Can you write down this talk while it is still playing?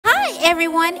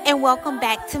everyone, and welcome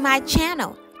back to my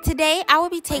channel. Today I will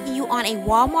be taking you on a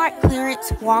Walmart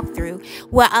clearance walkthrough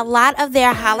where a lot of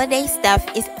their holiday stuff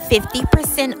is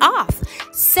 50% off.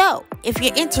 So if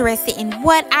you're interested in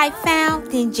what I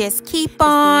found, then just keep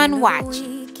on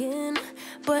watching.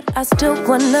 But I still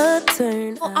wanna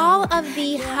turn. All of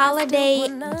the holiday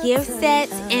gift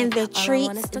sets and the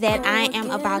treats that I am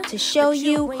about to show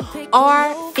you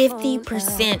are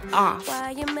 50% off.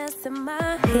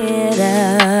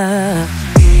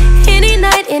 Any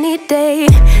night, any day,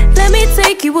 let me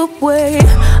take you away.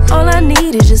 All I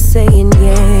need is just saying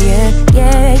yeah, yeah,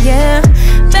 yeah, yeah.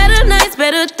 Better nights,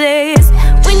 better days,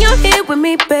 when you're here with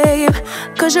me, babe.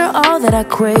 Cause you're all that I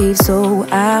crave, so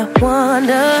I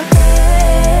wonder,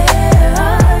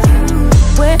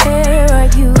 where are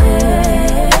you?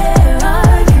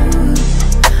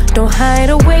 Don't hide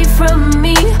away from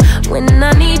me when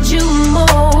I need you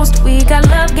most. We got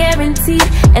love guaranteed,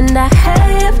 and I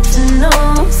have to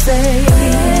know. Say,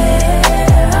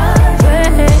 where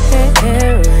are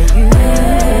you?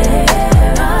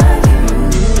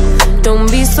 Don't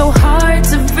be so hard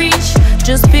to reach,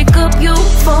 just pick up your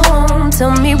phone.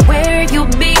 Tell me where you'll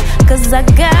be, cause I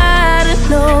gotta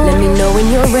know. Let me know when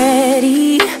you're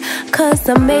ready, cause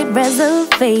I made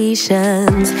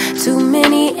reservations. Too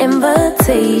many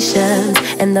invitations,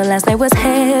 and the last night was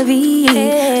heavy.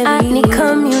 I need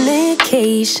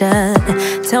communication.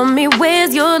 Tell me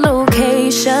where's your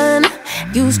location.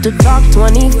 Used to talk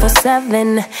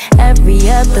 24/7, every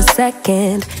other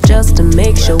second, just to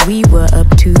make sure we were up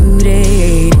to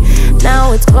date.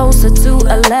 Now it's closer to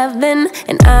 11,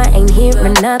 and I ain't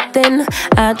hearing nothing.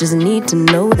 I just need to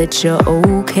know that you're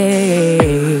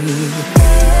okay.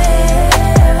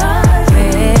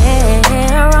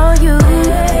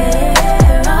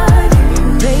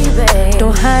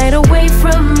 Don't hide away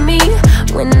from me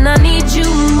when I need you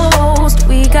most.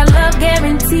 We got love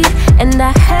guaranteed, and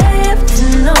I have to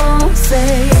know.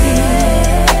 Say,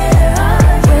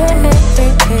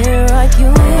 where are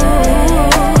you?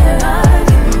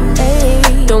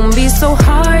 Hey, don't be so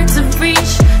hard to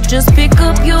reach, just pick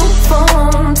up your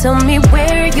phone. Tell me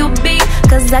where you'll be,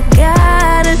 cause I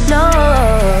gotta know.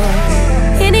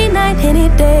 Any night, any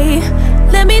day,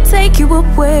 let me take you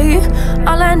away.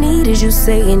 All I need is you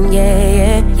saying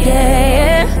yeah, yeah,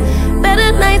 yeah.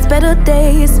 Better nights, better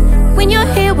days, when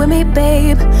you're here with me,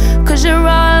 babe. Cause you're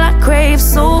all I crave,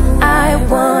 so I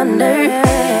wonder,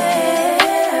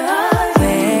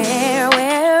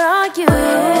 where are you?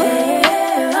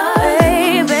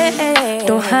 Baby,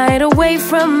 don't hide away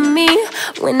from me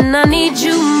when I need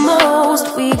you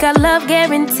most. We got love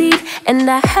guaranteed, and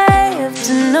I have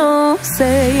to know.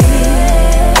 Say,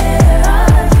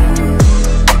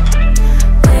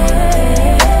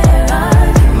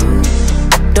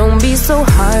 so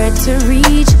hard to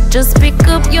reach, just pick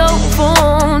up your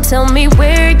phone. Tell me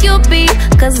where you'll be,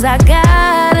 cause I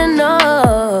gotta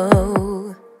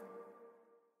know.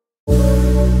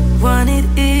 Want it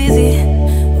easy,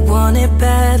 want it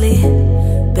badly,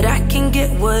 but I can get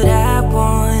what I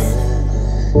want.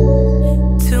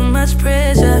 Too much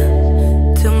pressure,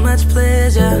 too much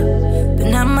pleasure, but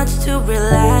not much to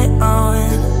rely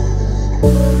on.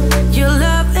 Your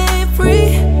love ain't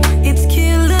free, it's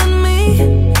killing me.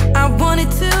 I want it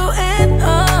to end,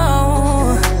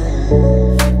 oh.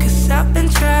 Cause I've been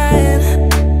trying,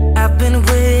 I've been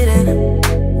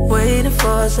waiting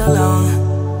for so long.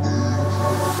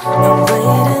 I'm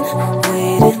waiting,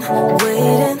 waiting,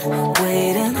 waiting,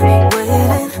 waiting,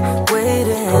 waiting,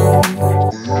 waiting,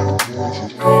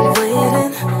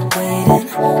 waiting, waiting,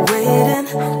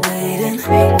 waiting,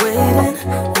 waiting,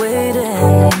 waiting.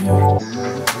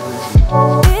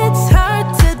 It's hard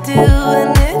to do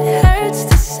and it hurts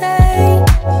to say,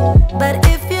 but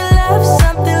if you love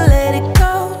something, let it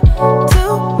go.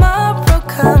 Tomorrow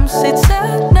comes, it's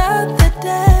another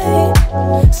day.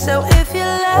 So if you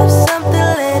love something,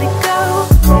 let it go.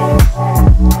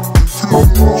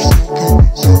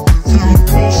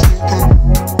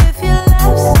 If you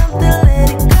love something, let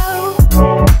it go.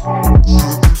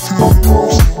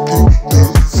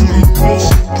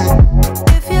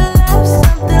 If you love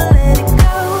something, let it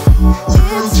go.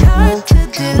 It's hard to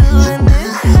do and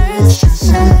it hurts to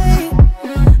say,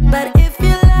 but if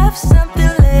you love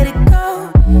something, let it go.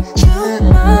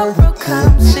 Tomorrow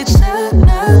comes, it's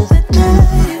another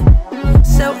day.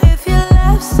 So if you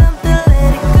love something,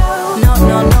 let it go. No,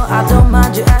 no, no, I don't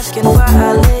mind you asking why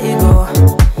I let it go.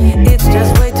 It's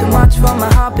just way too much for my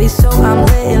heartbeat, so I'm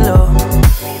laying low.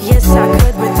 Yes, I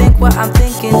could rethink what I'm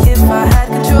thinking if I had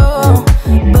control,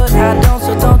 but I don't,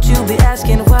 so don't you be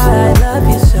asking why I love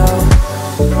you so.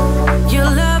 Your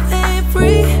love ain't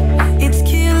free, it's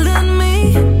killing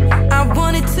me. I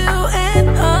want it to end,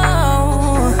 oh.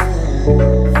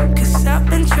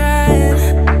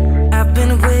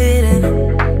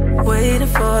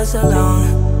 for so long.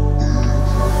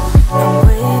 I'm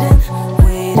waiting,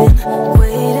 waiting,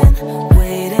 waiting,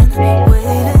 waiting,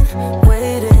 waiting,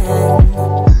 waiting.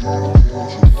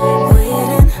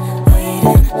 Waiting,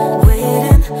 waiting,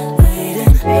 waiting,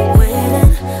 waiting,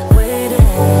 waiting, waiting.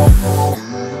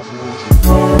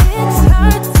 It's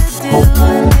hard to do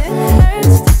and it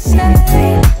hurts to say,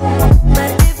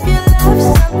 but if you love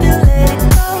something, let it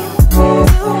go.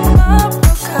 Tomorrow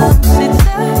comes, it's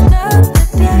another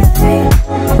day.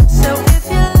 So if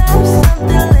you love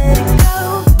something, let it go.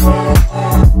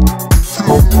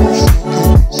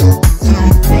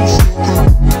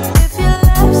 If you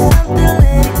love something,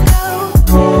 let it go.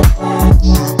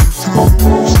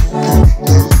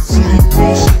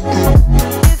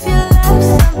 If you love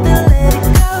something, let it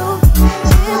go.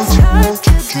 It's hard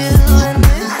to do and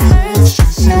it hurts to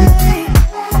say,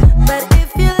 but if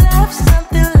you love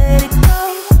something, let it go.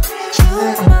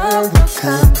 Tomorrow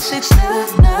comes, it's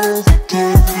another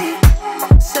day.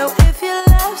 So if you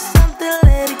love something,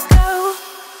 let it go.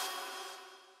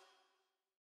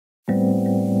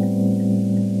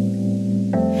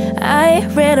 I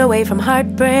ran away from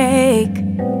heartbreak.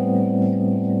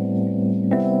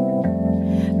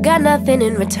 Got nothing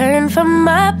in return for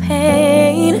my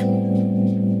pain.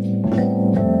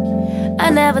 I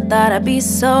never thought I'd be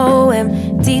so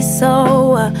empty,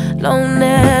 so alone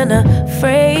and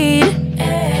afraid.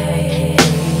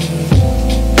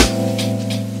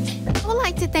 I would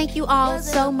like to thank you all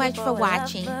so much for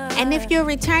watching. And if you're a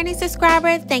returning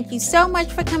subscriber, thank you so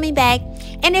much for coming back.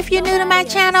 And if you're new to my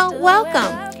channel,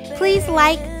 welcome. Please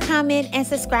like, comment, and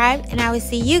subscribe. And I will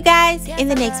see you guys in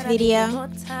the next video.